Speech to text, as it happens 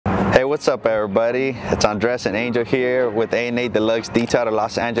what's up everybody? It's Andres and Angel here with A&A Deluxe Detail of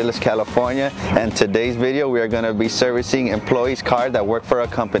Los Angeles, California. And today's video we are going to be servicing employees' cars that work for a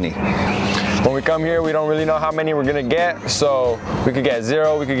company. When we come here, we don't really know how many we're gonna get, so we could get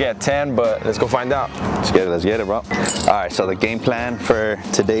 0, we could get 10, but let's go find out. Let's get it, bro. All right, so the game plan for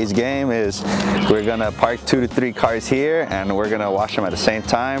today's game is we're gonna park 2 to 3 cars here and we're gonna wash them at the same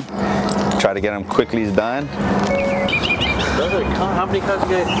time. Try to get them quickly done. How many cars you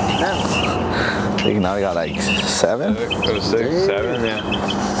guys have? I think now we got like 7? 6, 7, yeah.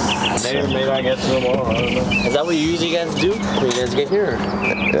 Maybe I get to them all, I don't know. Is that what you usually guys do when you guys get here?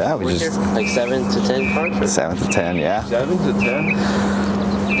 Yeah, we just... Like 7 to 10 cars? 7 to 10, yeah. 7 to 10?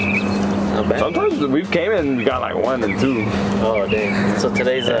 Not bad. Sometimes we came in and we got like 1 and 2. Oh, dang. So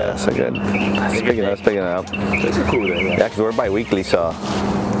today's that's a good. Let's pick it up. It's a cool day. Yeah, because we're bi-weekly, so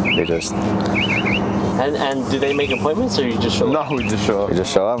they just... And do they make appointments or you just show up? No, we just show up. We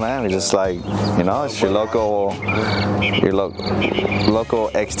just show up, man. We just like, you know, it's your local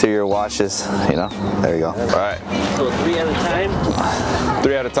exterior washes, you know. There you go. All right. So 3 at a time?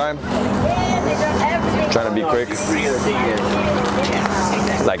 3 at a time. Trying to be quick.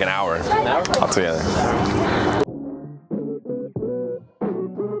 Like an hour. An hour? Altogether.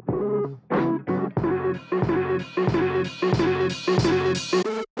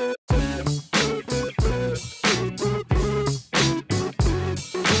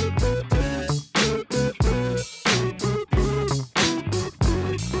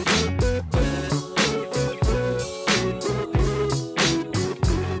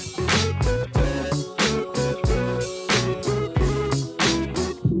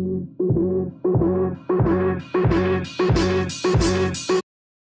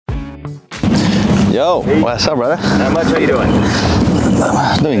 Yo, what's up, brother? Not much. How you doing?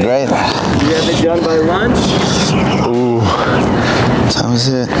 Doing great. You have it done by lunch? Ooh, what time is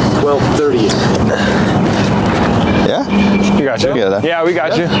it? 12:30. Yeah? We got you. Yeah, we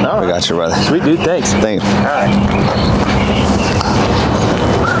got you. No, we got you, brother. Sweet, dude. Thanks. Thank you. All right.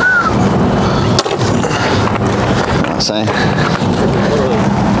 You know what I'm saying?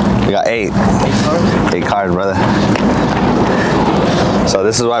 We got 8. 8 cars, brother. So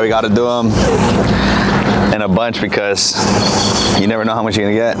this is why we got to do them in a bunch, because you never know how much you're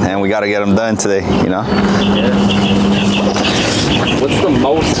gonna get, and we got to get them done today, you know. Yeah. What's the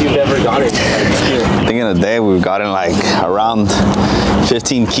most you've ever gotten? I think in a day we've gotten like around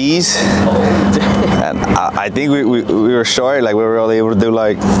 15 keys, and I think we were short. Like we were only able to do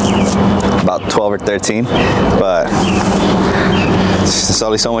like about 12 or 13, but there's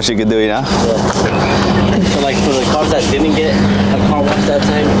only so much you could do, you know. Yeah. So like for the cars that didn't get a car wash that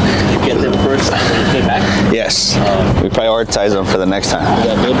time, you get them first and you pay back? Yes. We prioritize them for the next time. Is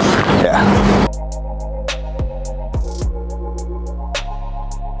that good? Yeah.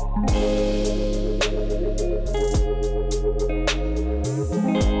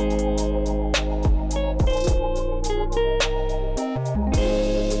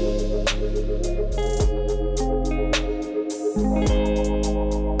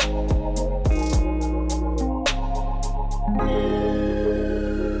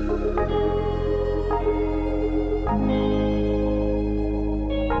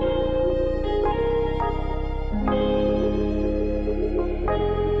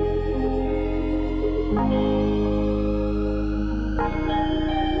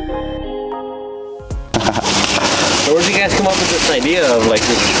 So where did you guys come up with this idea of like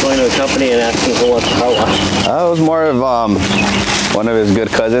just going to a company and asking who wants a car wash? It was more of one of his good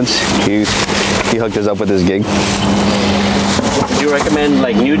cousins. He hooked us up with this gig. Would you recommend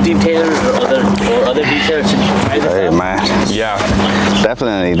like new detailers or other detailers to try this out? Man. Yeah.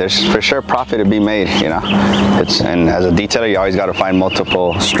 Definitely, there's for sure profit to be made, you know. And as a detailer, you always got to find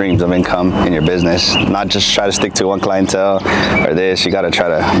multiple streams of income in your business. Not just try to stick to one clientele or this. You got to try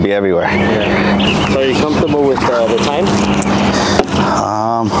to be everywhere. Yeah. So are you comfortable with the time?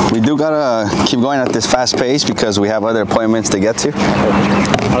 We do gotta keep going at this fast pace because we have other appointments to get to.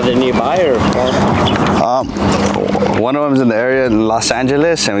 Are they nearby or? One of them's in the area in Los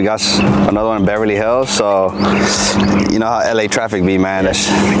Angeles, and we got another one in Beverly Hills. So, you know how LA traffic be, man. That's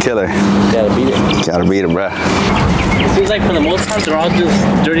killer. Gotta beat it. Gotta beat it, bruh. It seems like for the most part, they're all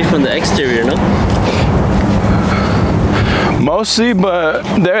just dirty from the exterior, no? Mostly, but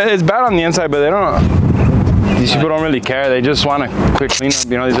it's bad on the inside, but they don't. These people don't really care. They just want a quick cleanup.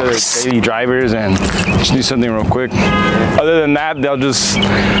 You know, these are like daily drivers and just do something real quick. Other than that, they'll just,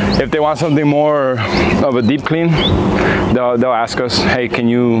 if they want something more of a deep clean, they'll ask us, hey, can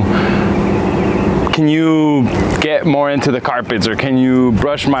you get more into the carpets, or can you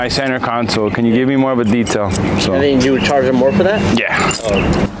brush my center console? Can you give me more of a detail? So. And then you would charge them more for that? Yeah.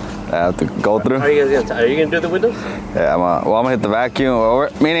 Oh. I have to go through. Are you gonna do the windows? Yeah, I'm gonna hit the vacuum.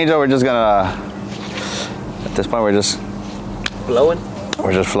 Me and Angel, we're just gonna, at this point, we're just flowing.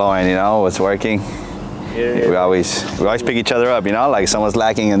 We're just flowing, you know, it's working. Yeah. We always pick each other up, you know, like someone's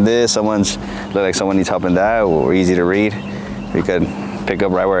lacking in this, look like someone needs help in that. We're easy to read. We could pick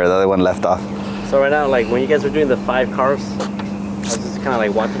up right where the other one left off. So right now, like when you guys were doing the 5 cars, I was just kind of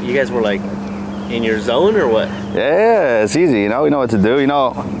like watching. You guys were like in your zone or what? Yeah, it's easy, you know, we know what to do. You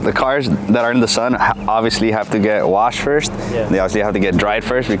know, the cars that are in the sun obviously have to get washed first. Yeah. They obviously have to get dried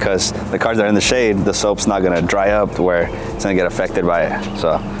first because the cars that are in the shade, the soap's not gonna dry up to where it's gonna get affected by it.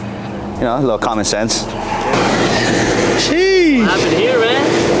 So, you know, a little common sense. Sheesh. What happened here,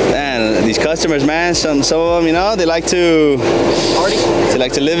 man? Man, these customers, man, some of them, you know, they like to party. They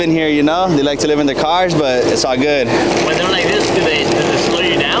like to live in here, you know. They like to live in their cars, but it's all good. When they're like this, do they slow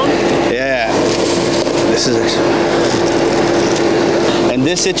you down? Yeah. This is in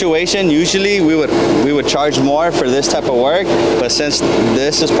this situation, usually we would charge more for this type of work, but since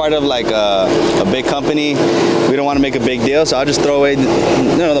this is part of like a big company, we don't want to make a big deal, so I'll just throw away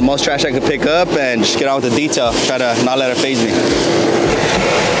the most trash I could pick up and just get on with the detail. Try to not let it faze me. Out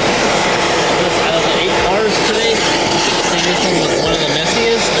of the 8 cars today, this one was one of the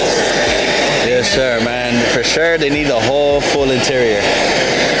messiest? Yes, sir, man. For sure, they need the whole full interior.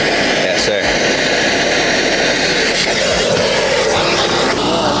 Yes, sir.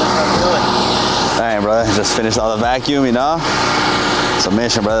 Alright, brother, just finished all the vacuum, you know. It's a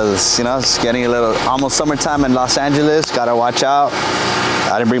mission, brother. It's, you know, it's getting a little almost summertime in Los Angeles. Gotta watch out.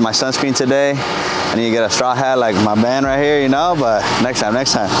 I didn't bring my sunscreen today. I need to get a straw hat like my man right here, you know, but next time.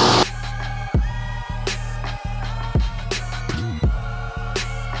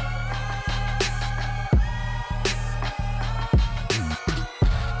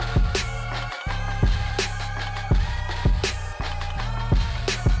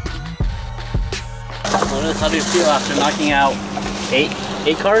 How do you feel after knocking out 8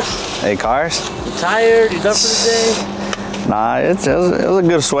 cars? 8 cars? You tired? You done for the day? Nah, it was a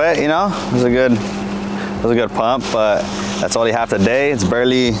good sweat, you know. It was a good pump, but that's all you have today. It's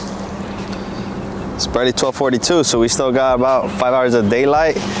barely 12:42, so we still got about 5 hours of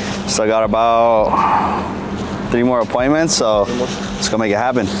daylight. Still got about 3 more appointments, so let's go make it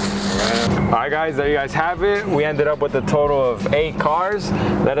happen. All right, guys, there you guys have it. We ended up with a total of 8 cars.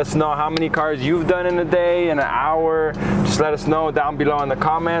 Let us know how many cars you've done in a day, in an hour. Just let us know down below in the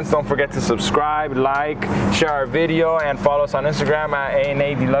comments. Don't forget to subscribe, like, share our video, and follow us on Instagram at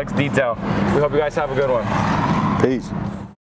A&A Deluxe Detail. We hope you guys have a good one. Peace.